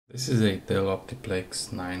This is a Dell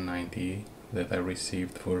OptiPlex 990 that I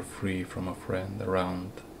received for free from a friend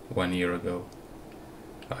around 1 year ago.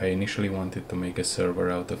 I initially wanted to make a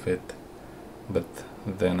server out of it, but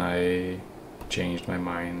then I changed my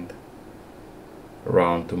mind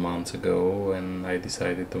around 2 months ago and I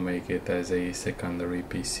decided to make it as a secondary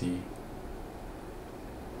PC.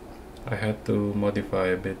 I had to modify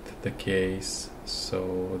a bit the case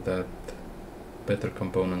so that better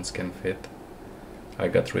components can fit. I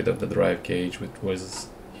got rid of the drive cage which was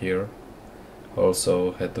here.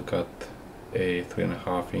 Also had to cut a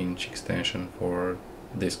 3.5-inch extension for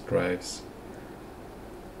disk drives.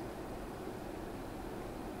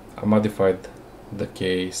 I modified the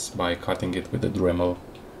case by cutting it with a Dremel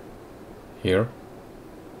here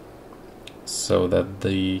so that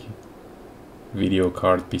the video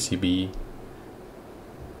card PCB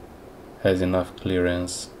has enough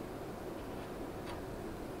clearance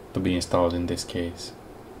to be installed in this case.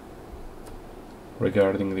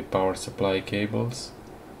 Regarding the power supply cables,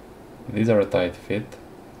 these are a tight fit.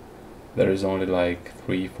 There is only like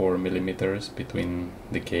 3-4 millimeters between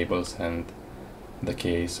the cables and the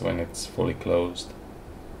case when it's fully closed.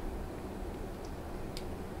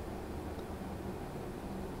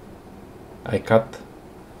 I cut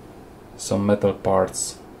some metal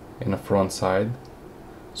parts in the front side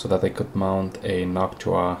so that I could mount a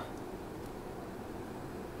Noctua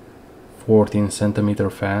 14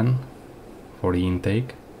 centimeter fan for the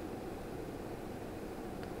intake.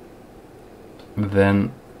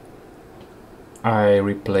 Then I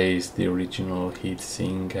replaced the original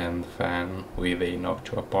heatsink and fan with a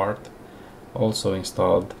Noctua part. Also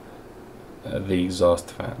installed the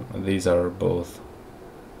exhaust fan. These are both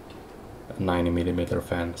 90mm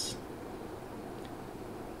fans.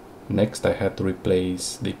 Next I had to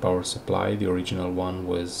replace the power supply. The original one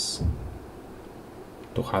was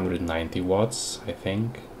 290 watts, I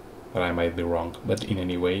think, but I might be wrong, but in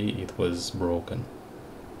any way it was broken.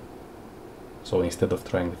 So instead of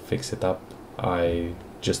trying to fix it up, I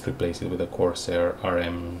just replaced it with a Corsair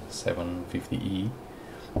RM750E.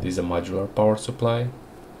 This is a modular power supply.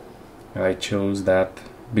 I chose that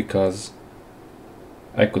because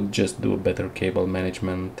I could just do better cable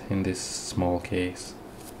management in this small case.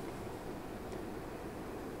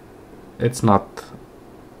 It's not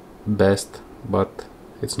best, but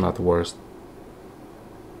it's not worst.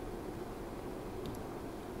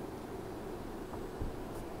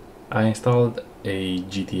 I installed a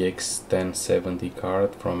GTX 1070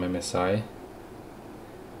 card from MSI.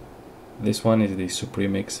 This one is the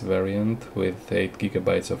SupremeX variant with 8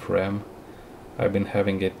 GB of RAM. I've been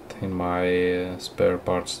having it in my spare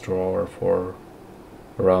parts drawer for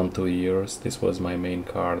around 2 years. This was my main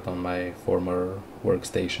card on my former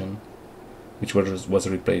workstation, which was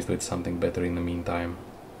replaced with something better in the meantime.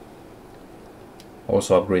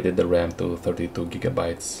 Also upgraded the RAM to 32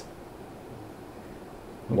 GB.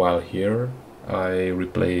 While here, I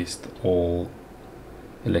replaced all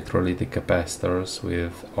electrolytic capacitors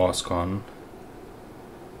with OSCON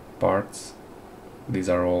parts. These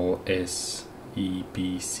are all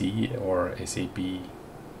SEPC or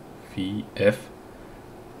SAPF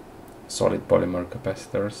solid polymer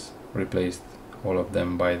capacitors. Replaced all of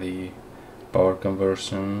them by the power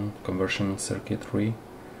conversion circuitry.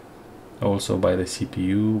 Also by the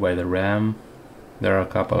CPU, by the RAM. There are a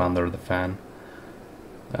couple under the fan.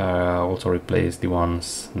 Also replaced the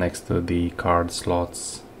ones next to the card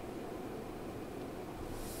slots.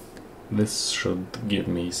 This should give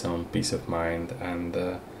me some peace of mind,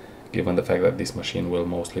 and given the fact that this machine will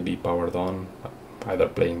mostly be powered on, either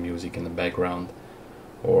playing music in the background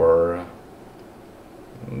or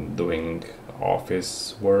doing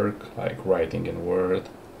office work like writing in Word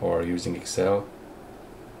or using Excel,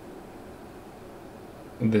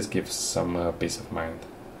 this gives some peace of mind.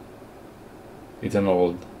 It's an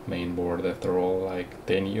old main board after all, like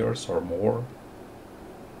 10 years or more.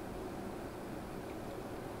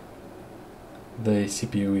 The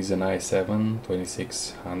CPU is an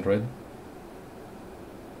i7-2600,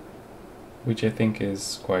 which I think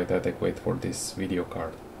is quite adequate for this video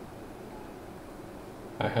card.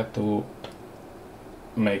 I had to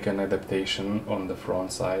make an adaptation on the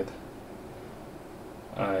front side.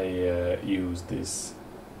 I used this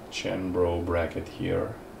Chenbro bracket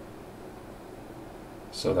here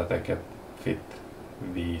so that I could fit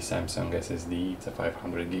the Samsung SSD. It's a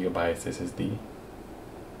 500 GB SSD.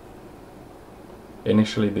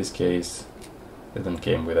 Initially this case didn't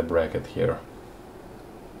came with a bracket here,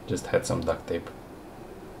 just had some duct tape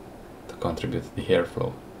to contribute to the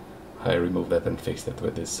airflow. I removed that and fixed it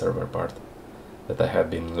with this server part that I had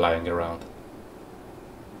been lying around.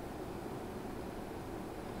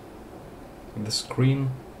 The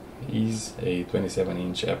screen is a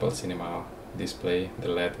 27-inch Apple Cinema display, the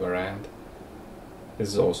LED variant. This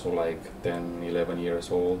is also like 10-11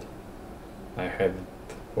 years old. I had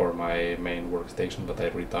it for my main workstation, but I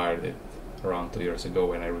retired it around 2 years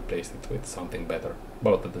ago and I replaced it with something better,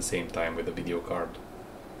 about at the same time with a video card.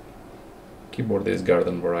 Keyboard is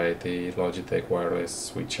garden variety Logitech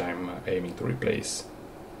wireless, which I'm aiming to replace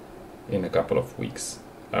in a couple of weeks.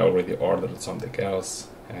 I already ordered something else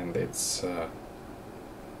and it's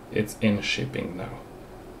in shipping now.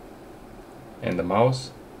 And the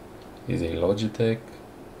mouse is a Logitech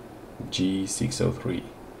G603.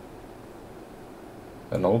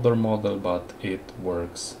 An older model, but it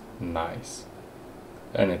works nice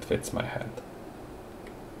and it fits my hand.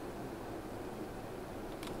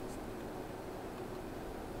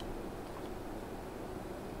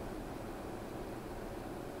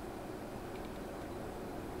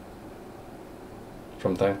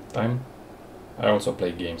 From time to time I also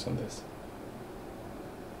play games on this.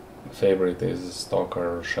 My favorite is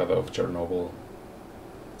Stalker Shadow of Chernobyl.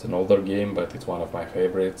 It's an older game, but it's one of my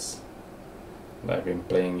favorites. I've been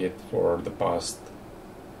playing it for the past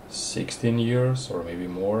 16 years or maybe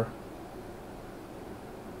more.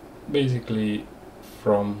 Basically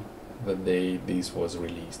from the day this was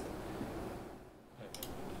released.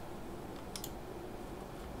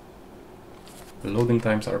 The loading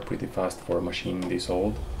times are pretty fast for a machine this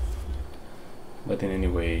old. But in any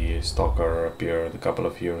way, Stalker appeared a couple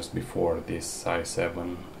of years before this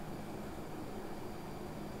i7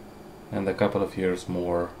 and a couple of years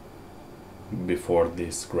more before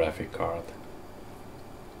this graphic card.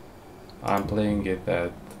 I'm playing it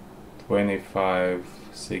at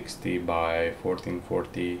 2560 by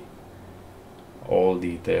 1440, all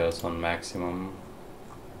details on maximum,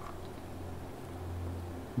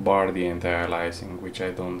 bar the anti-aliasing, which I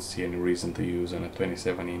don't see any reason to use on a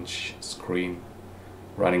 27-inch screen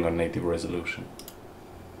running on native resolution.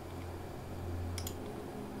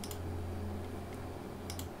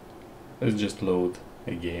 Let's just load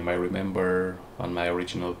a game. I remember on my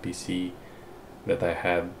original PC that I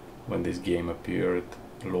had when this game appeared,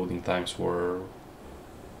 loading times were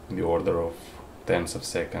in the order of tens of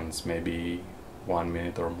seconds, maybe 1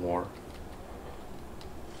 minute or more.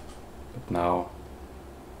 But now,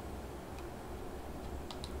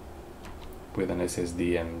 with an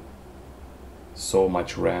SSD and so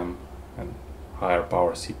much RAM and higher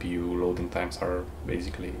power CPU, loading times are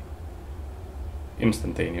basically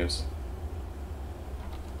instantaneous.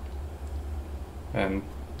 And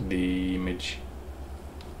the image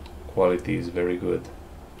quality is very good.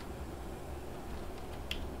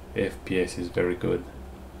 FPS is very good.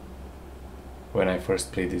 When I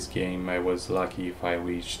first played this game, I was lucky if I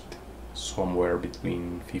reached somewhere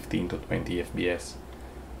between 15 to 20 FPS.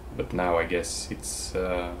 But now I guess it's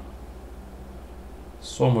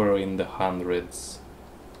somewhere in the hundreds.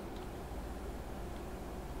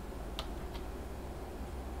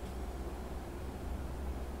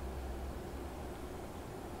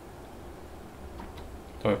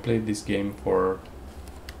 So I played this game for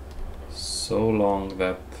so long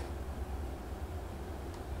that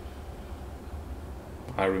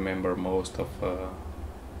I remember most of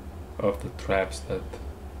the traps that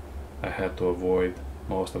I had to avoid,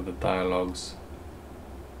 most of the dialogues,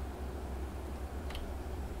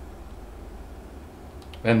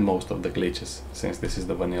 and most of the glitches, since this is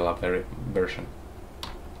the vanilla version.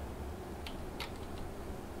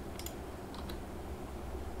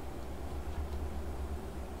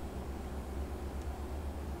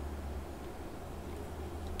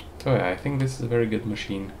 So yeah, I think this is a very good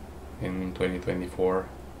machine in 2024,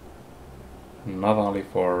 not only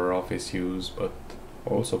for office use but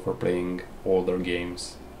also for playing older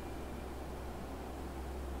games.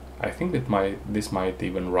 I think that this might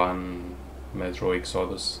even run Metro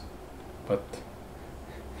Exodus, but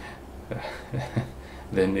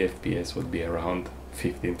then the FPS would be around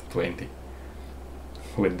 15 to 20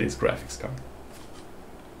 with this graphics card.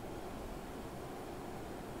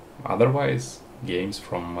 Otherwise, games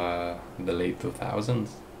from the late 2000s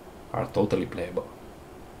are totally playable.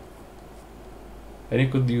 And you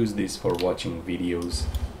could use this for watching videos,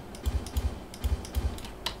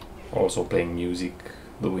 also playing music,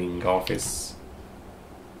 doing office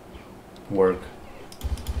work.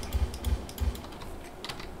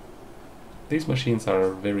 These machines are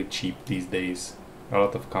very cheap these days. A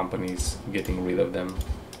lot of companies getting rid of them.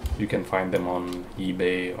 You can find them on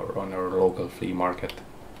eBay or on our local flea market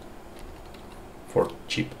for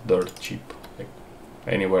cheap, dirt cheap, like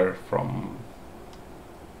anywhere from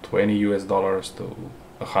 $20 to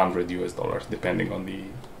 $100 depending on the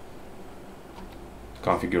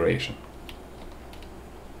configuration.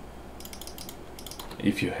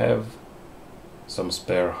 if you have some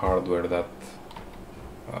spare hardware that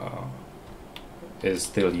is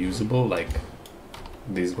still usable, like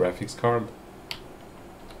this graphics card,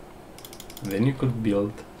 then you could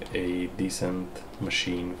build a decent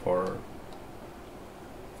machine for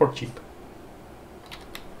cheap.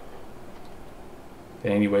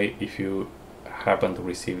 Anyway, if you happen to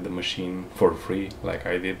receive the machine for free, like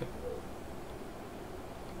I did,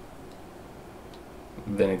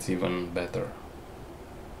 then it's even better.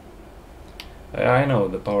 I know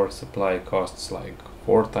the power supply costs like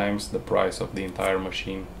 4 times the price of the entire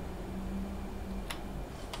machine.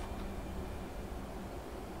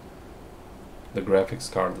 The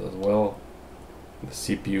graphics card as well, the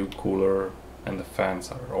CPU, cooler, and the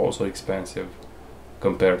fans are also expensive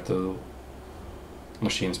compared to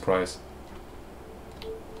machine's price.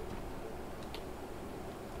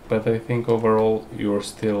 But I think overall you're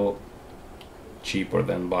still cheaper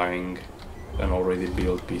than buying an already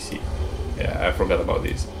built PC. Yeah, I forgot about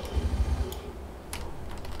this.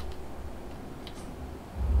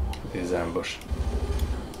 This ambush.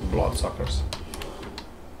 Bloodsuckers.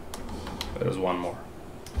 There's one more.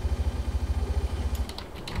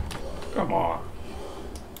 Come on.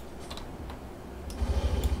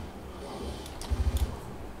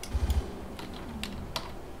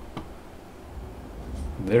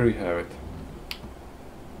 There you have it.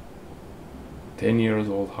 10 years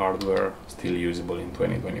old hardware, still usable in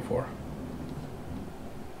 2024.